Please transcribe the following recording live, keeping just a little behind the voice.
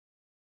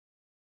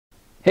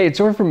Hey,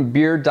 it's over from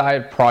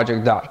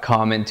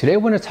beerdietproject.com, and today I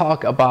want to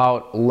talk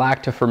about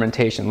lacto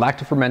fermentation,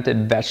 lacto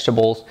fermented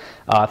vegetables,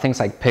 things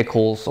like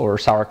pickles or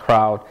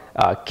sauerkraut,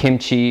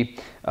 kimchi.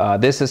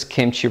 This is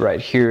kimchi right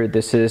here.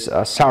 This is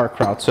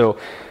sauerkraut. So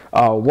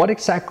what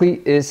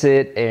exactly is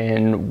it,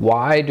 and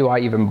why do I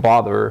even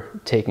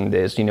bother taking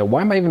this? Why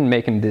am I even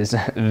making this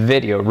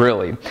video,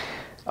 really?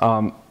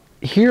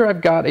 Here I've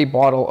got a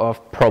bottle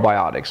of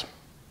probiotics.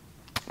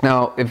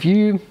 Now, if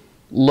you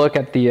look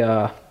at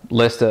the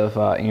list of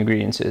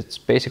ingredients, it's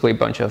basically a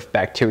bunch of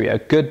bacteria,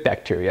 good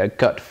bacteria,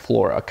 gut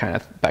flora kind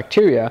of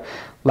bacteria,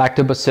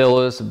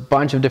 lactobacillus, a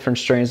bunch of different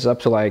strains, up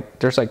to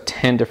there's like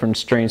 10 different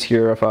strains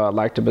here of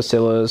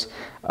lactobacillus,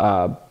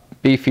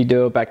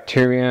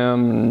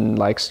 bifidobacterium,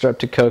 like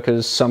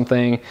streptococcus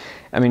something.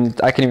 I mean,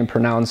 I can't even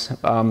pronounce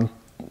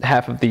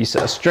half of these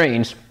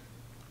strains,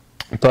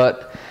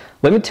 but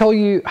let me tell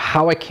you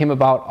how I came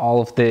about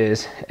all of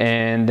this,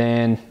 and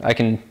then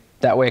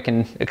that way I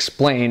can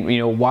explain,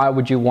 why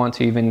would you want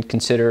to even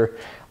consider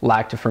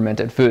lacto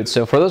fermented foods.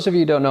 So for those of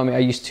you who don't know me, I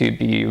used to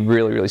be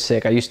really, really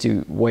sick. I used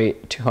to weigh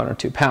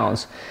 202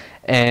 pounds.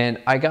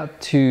 And I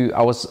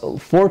was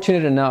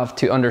fortunate enough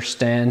to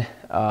understand,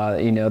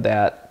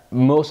 that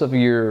most of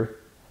your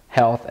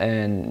health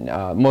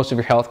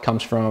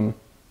comes from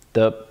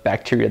the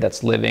bacteria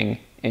that's living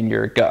in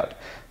your gut,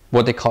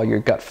 what they call your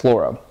gut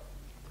flora.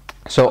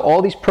 So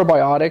all these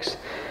probiotics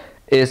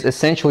is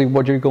essentially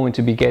what you're going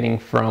to be getting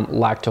from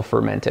lacto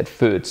fermented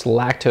foods.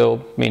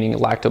 Lacto, meaning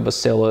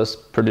lactobacillus,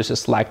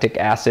 produces lactic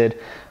acid.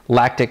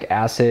 Lactic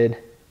acid,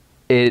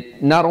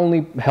 it not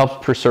only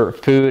helps preserve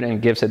food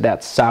and gives it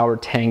that sour,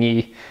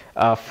 tangy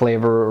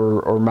flavor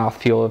or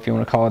mouthfeel, if you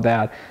want to call it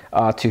that,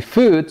 to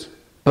foods,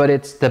 but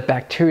it's the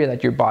bacteria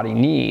that your body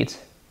needs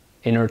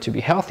in order to be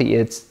healthy.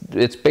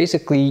 It's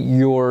basically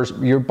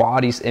your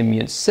body's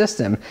immune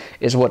system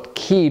is what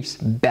keeps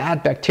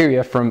bad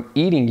bacteria from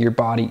eating your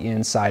body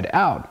inside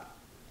out.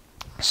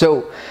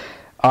 So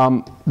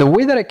the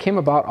way that I came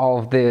about all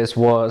of this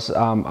was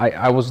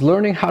I was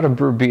learning how to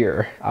brew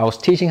beer. I was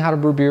teaching how to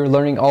brew beer,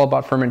 learning all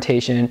about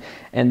fermentation,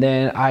 and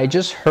then I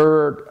just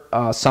heard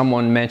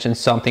someone mention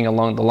something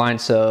along the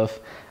lines of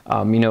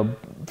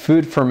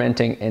food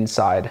fermenting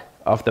inside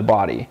of the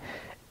body.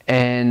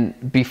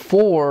 And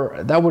before,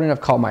 that wouldn't have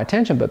caught my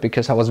attention, but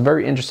because I was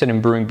very interested in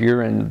brewing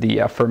beer and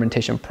the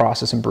fermentation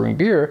process in brewing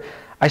beer,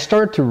 I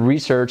started to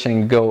research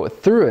and go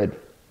through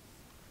it.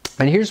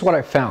 And here's what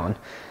I found.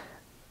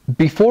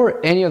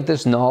 Before any of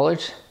this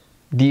knowledge,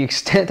 the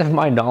extent of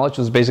my knowledge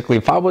was basically,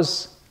 if I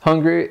was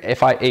hungry,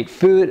 if I ate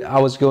food, I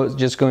was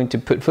just going to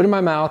put food in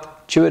my mouth,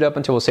 chew it up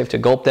until it was safe to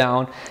gulp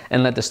down,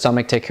 and let the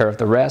stomach take care of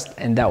the rest,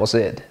 and that was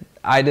it.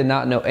 I did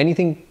not know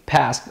anything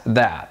past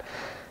that.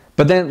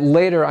 But then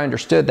later I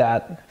understood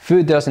that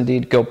food does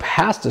indeed go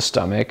past the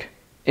stomach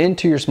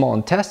into your small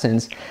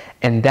intestines,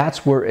 and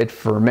that's where it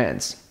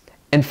ferments.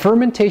 And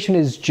fermentation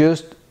is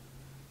just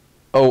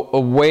a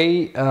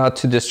way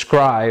to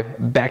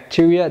describe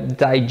bacteria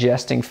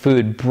digesting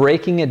food,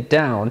 breaking it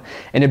down,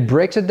 and it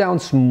breaks it down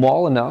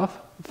small enough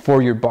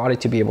for your body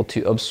to be able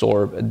to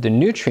absorb the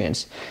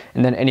nutrients.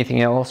 And then anything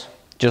else,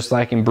 just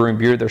like in brewing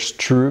beer, there's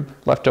trub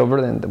left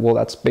over, then, well,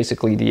 that's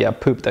basically the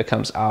poop that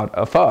comes out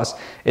of us.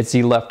 It's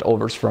the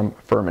leftovers from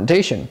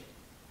fermentation.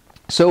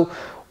 So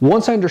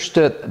once I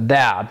understood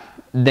that,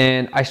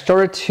 then I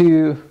started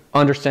to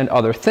understand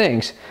other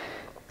things.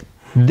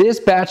 This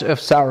batch of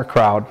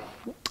sauerkraut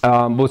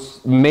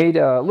was made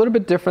a little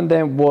bit different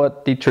than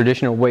what the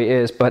traditional way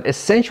is, but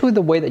essentially the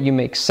way that you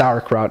make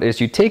sauerkraut is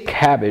you take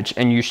cabbage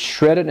and you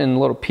shred it in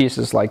little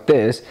pieces like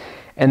this,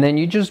 and then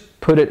you just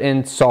put it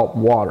in salt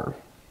water.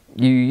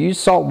 You use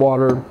salt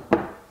water,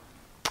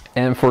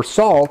 and for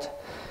salt,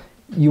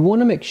 you want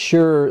to make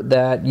sure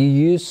that you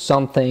use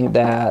something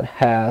that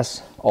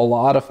has a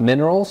lot of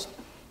minerals.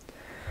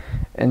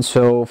 And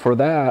so for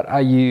that, I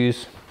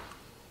use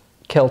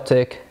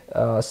Celtic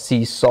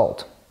sea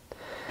salt.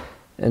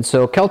 And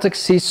so Celtic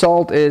sea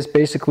salt is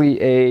basically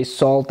a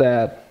salt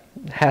that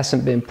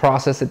hasn't been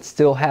processed. It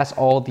still has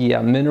all the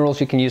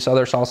minerals. You can use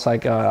other salts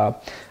like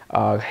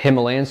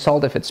Himalayan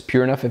salt if it's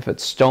pure enough, if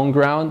it's stone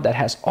ground, that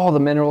has all the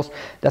minerals.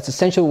 That's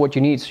essentially what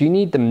you need. So you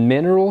need the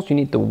minerals, you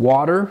need the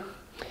water,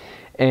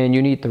 and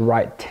you need the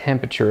right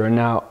temperature. And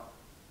now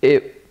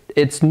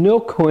it's no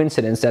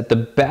coincidence that the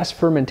best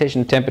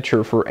fermentation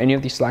temperature for any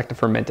of these lacto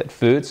fermented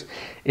foods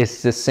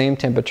is the same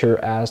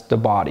temperature as the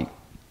body.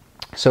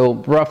 So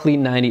roughly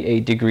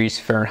 98 degrees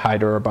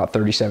Fahrenheit or about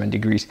 37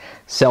 degrees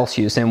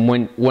Celsius. And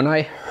when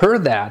I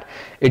heard that,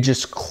 it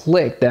just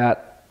clicked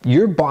that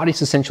your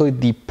body's essentially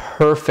the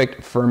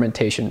perfect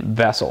fermentation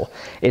vessel.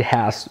 It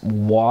has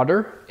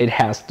water, it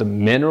has the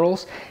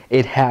minerals,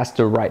 it has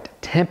the right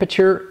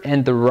temperature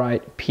and the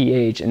right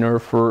pH in order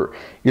for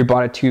your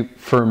body to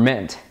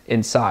ferment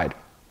inside.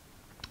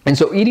 And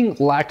so eating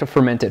lacto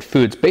fermented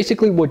foods,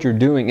 basically what you're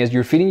doing is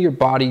you're feeding your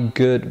body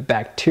good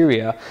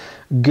bacteria,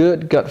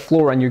 good gut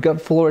flora, and your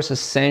gut flora is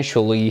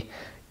essentially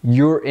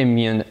your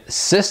immune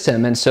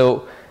system. And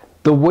so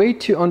The way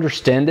to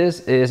understand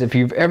this is if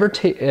you've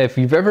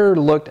ever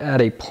looked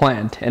at a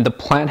plant and the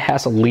plant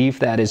has a leaf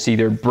that is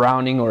either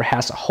browning or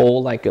has a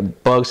hole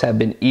like bugs have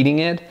been eating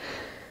it,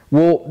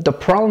 well, the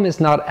problem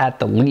is not at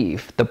the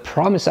leaf. The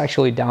problem is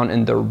actually down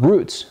in the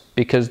roots,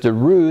 because the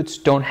roots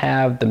don't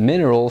have the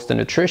minerals, the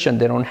nutrition,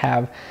 they don't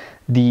have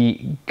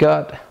the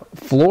gut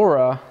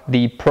flora,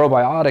 the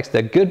probiotics,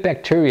 the good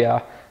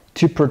bacteria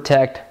to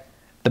protect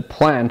the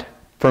plant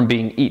from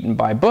being eaten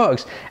by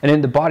bugs. And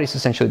in the body is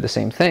essentially the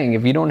same thing.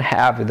 If you don't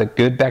have the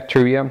good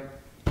bacteria,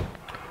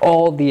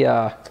 all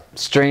the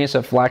strains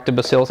of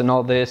lactobacillus and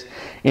all this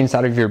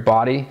inside of your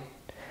body,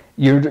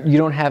 you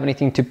don't have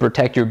anything to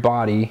protect your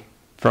body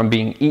from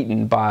being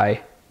eaten by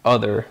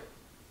other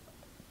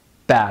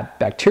bad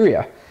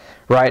bacteria,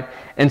 right?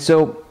 And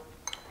so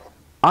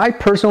I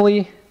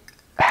personally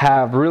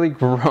have really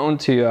grown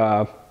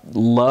to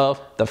love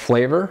the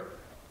flavor.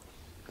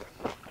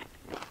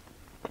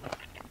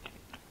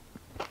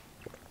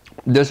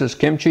 This is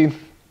kimchi.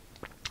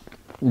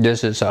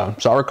 This is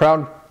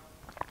sauerkraut.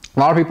 A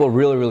lot of people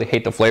really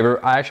hate the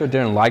flavor. I actually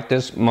didn't like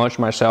this much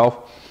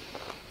myself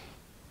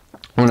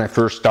when I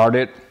first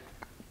started,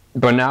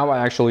 but now I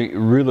actually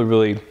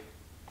really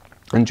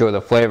enjoy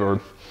the flavor,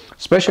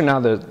 especially now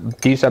that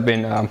these have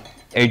been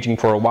aging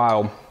for a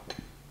while.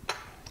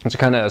 It's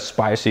kind of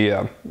spicy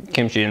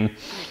kimchi,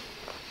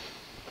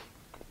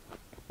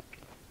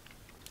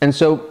 and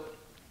so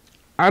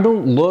I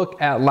don't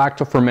look at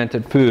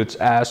lacto-fermented foods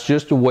as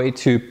just a way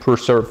to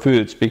preserve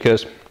foods,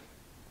 because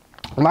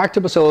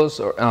lactobacillus,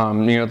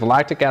 the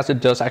lactic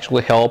acid does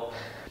actually help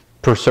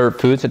preserve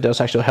foods. It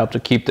does actually help to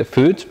keep the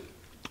foods,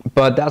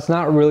 but that's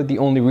not really the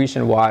only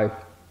reason why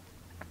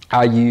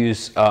I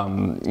use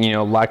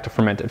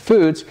lacto-fermented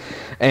foods.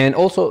 And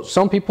also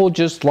some people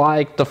just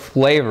like the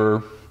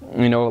flavor,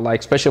 like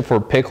especially for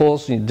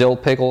pickles, dill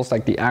pickles,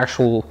 like the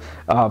actual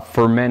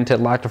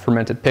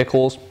lacto-fermented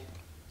pickles.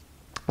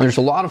 There's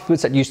a lot of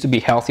foods that used to be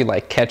healthy,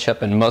 like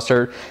ketchup and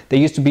mustard. They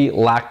used to be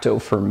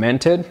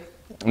lacto-fermented.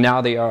 Now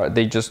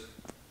they just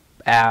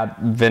add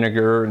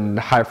vinegar and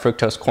high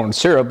fructose corn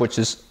syrup, which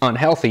is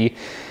unhealthy.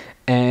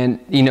 And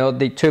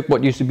they took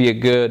what used to be a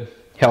good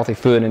healthy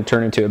food and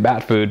turned it into a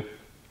bad food.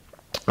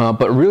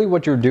 But really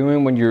what you're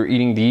doing when you're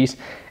eating these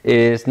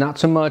is not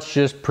so much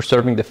just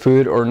preserving the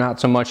food, or not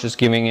so much just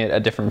giving it a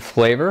different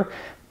flavor,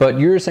 but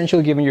you're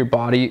essentially giving your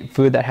body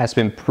food that has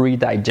been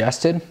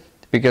pre-digested.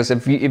 Because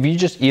if you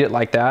just eat it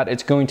like that,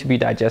 it's going to be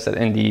digested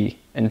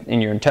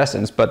in your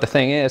intestines. But the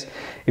thing is,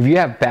 if you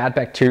have bad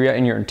bacteria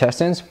in your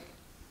intestines,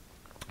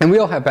 and we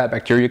all have bad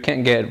bacteria, you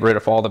can't get rid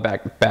of all the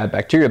bad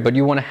bacteria, but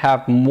you want to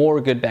have more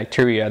good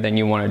bacteria than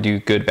you want to do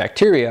good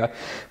bacteria.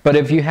 But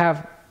if you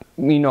have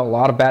a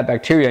lot of bad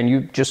bacteria and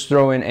you just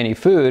throw in any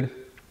food,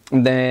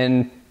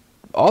 then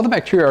all the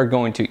bacteria are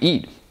going to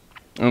eat.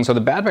 And so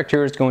the bad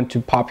bacteria is going to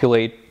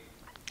populate,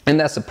 and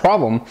that's the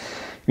problem.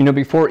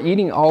 Before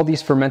eating all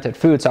these fermented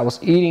foods, I was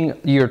eating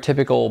your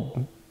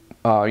typical,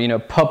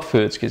 pub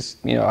foods, because,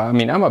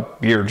 I'm a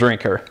beer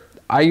drinker.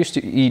 I used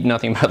to eat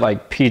nothing but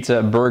like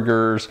pizza,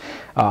 burgers,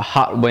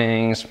 hot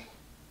wings.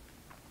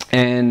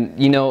 And,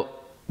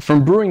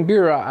 from brewing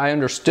beer, I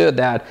understood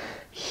that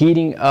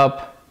heating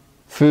up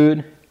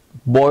food,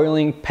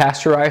 boiling,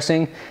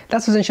 pasteurizing,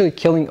 that's essentially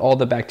killing all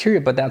the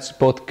bacteria, but that's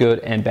both good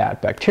and bad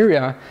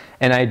bacteria.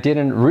 And I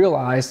didn't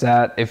realize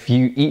that if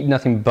you eat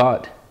nothing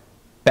but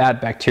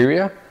bad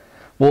bacteria,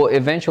 well,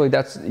 eventually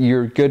that's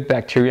your good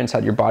bacteria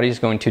inside your body is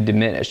going to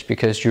diminish,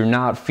 because you're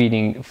not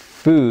feeding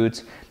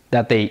foods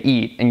that they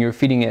eat, and you're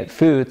feeding it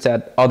foods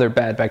that other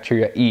bad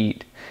bacteria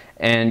eat.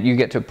 And you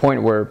get to a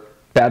point where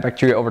bad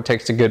bacteria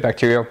overtakes the good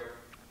bacteria,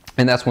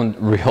 and that's when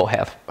real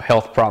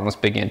health problems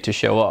begin to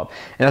show up.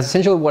 And that's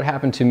essentially what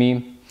happened to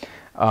me.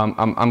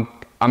 I'm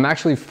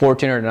actually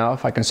fortunate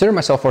enough, I consider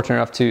myself fortunate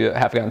enough to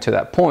have gotten to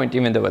that point,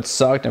 even though it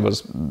sucked and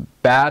was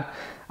bad.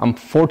 I'm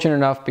fortunate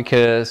enough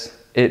because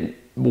it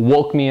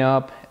woke me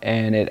up,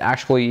 and it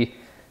actually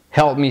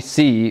helped me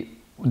see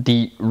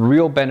the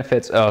real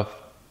benefits of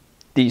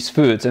these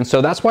foods. And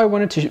so that's why I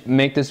wanted to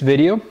make this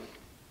video.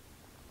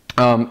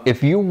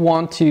 If you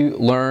want to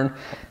learn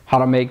how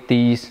to make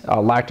these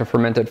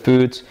lacto-fermented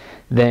foods,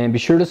 then be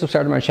sure to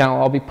subscribe to my channel.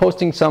 I'll be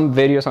posting some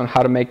videos on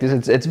how to make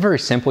this. It's very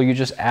simple. You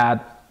just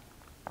add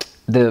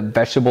the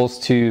vegetables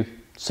to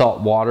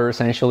salt water,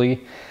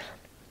 essentially.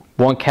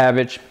 One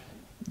cabbage,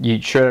 you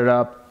shred it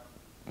up,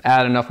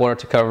 add enough water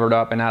to cover it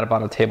up, and add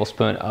about a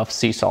tablespoon of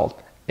sea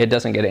salt. It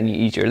doesn't get any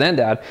easier than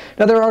that.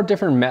 Now there are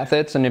different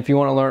methods, and if you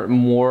want to learn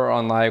more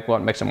on like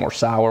what makes it more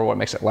sour, what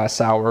makes it less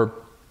sour,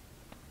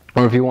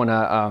 or if you want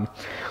to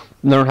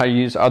learn how to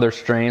use other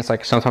strains,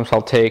 like sometimes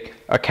I'll take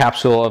a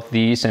capsule of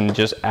these and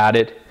just add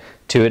it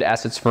to it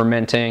as it's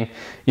fermenting.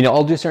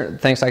 I'll do certain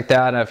things like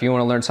that. If you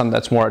want to learn something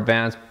that's more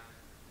advanced,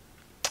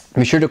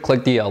 be sure to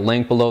click the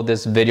link below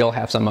this video. I'll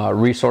have some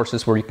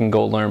resources where you can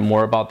go learn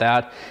more about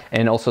that.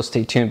 And also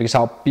stay tuned, because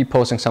I'll be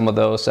posting some of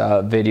those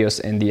videos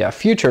in the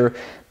future.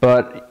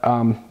 But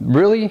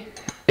really,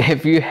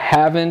 if you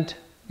haven't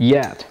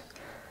yet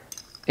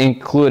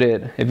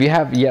included, if you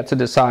have yet to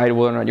decide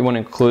whether or not you want to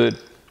include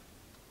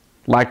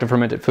lacto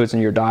fermented foods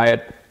in your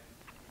diet,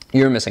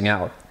 you're missing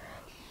out.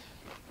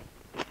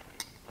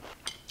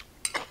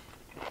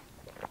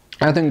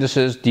 I think this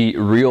is the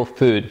real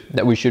food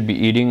that we should be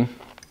eating,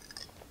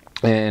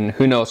 and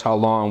who knows how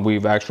long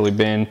we've actually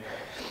been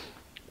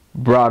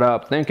brought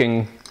up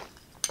thinking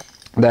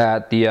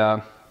that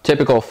the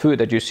typical food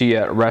that you see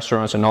at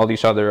restaurants and all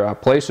these other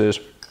places,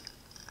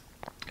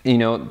 you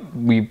know,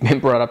 we've been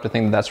brought up to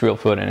think that that's real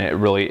food, and it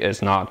really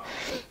is not.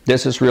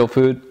 This is real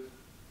food.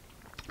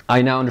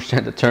 I now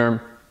understand the term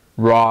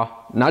raw,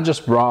 not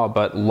just raw,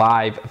 but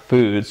live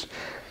foods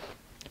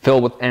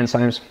filled with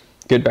enzymes,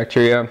 good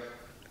bacteria.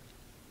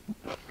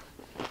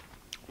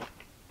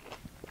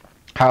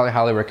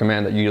 Highly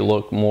recommend that you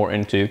look more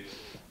into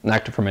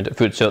lacto fermented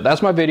foods. So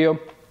that's my video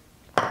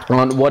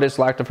on what is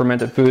lacto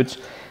fermented foods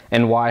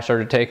and why I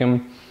started taking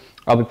them.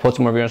 I'll be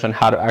posting more videos on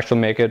how to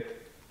actually make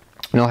it,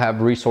 and I'll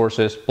have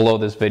resources below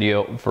this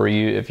video for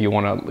you if you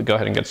want to go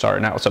ahead and get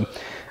started now. So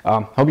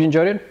hope you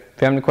enjoyed it.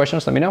 If you have any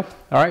questions, let me know.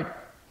 All right,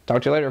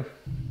 talk to you later.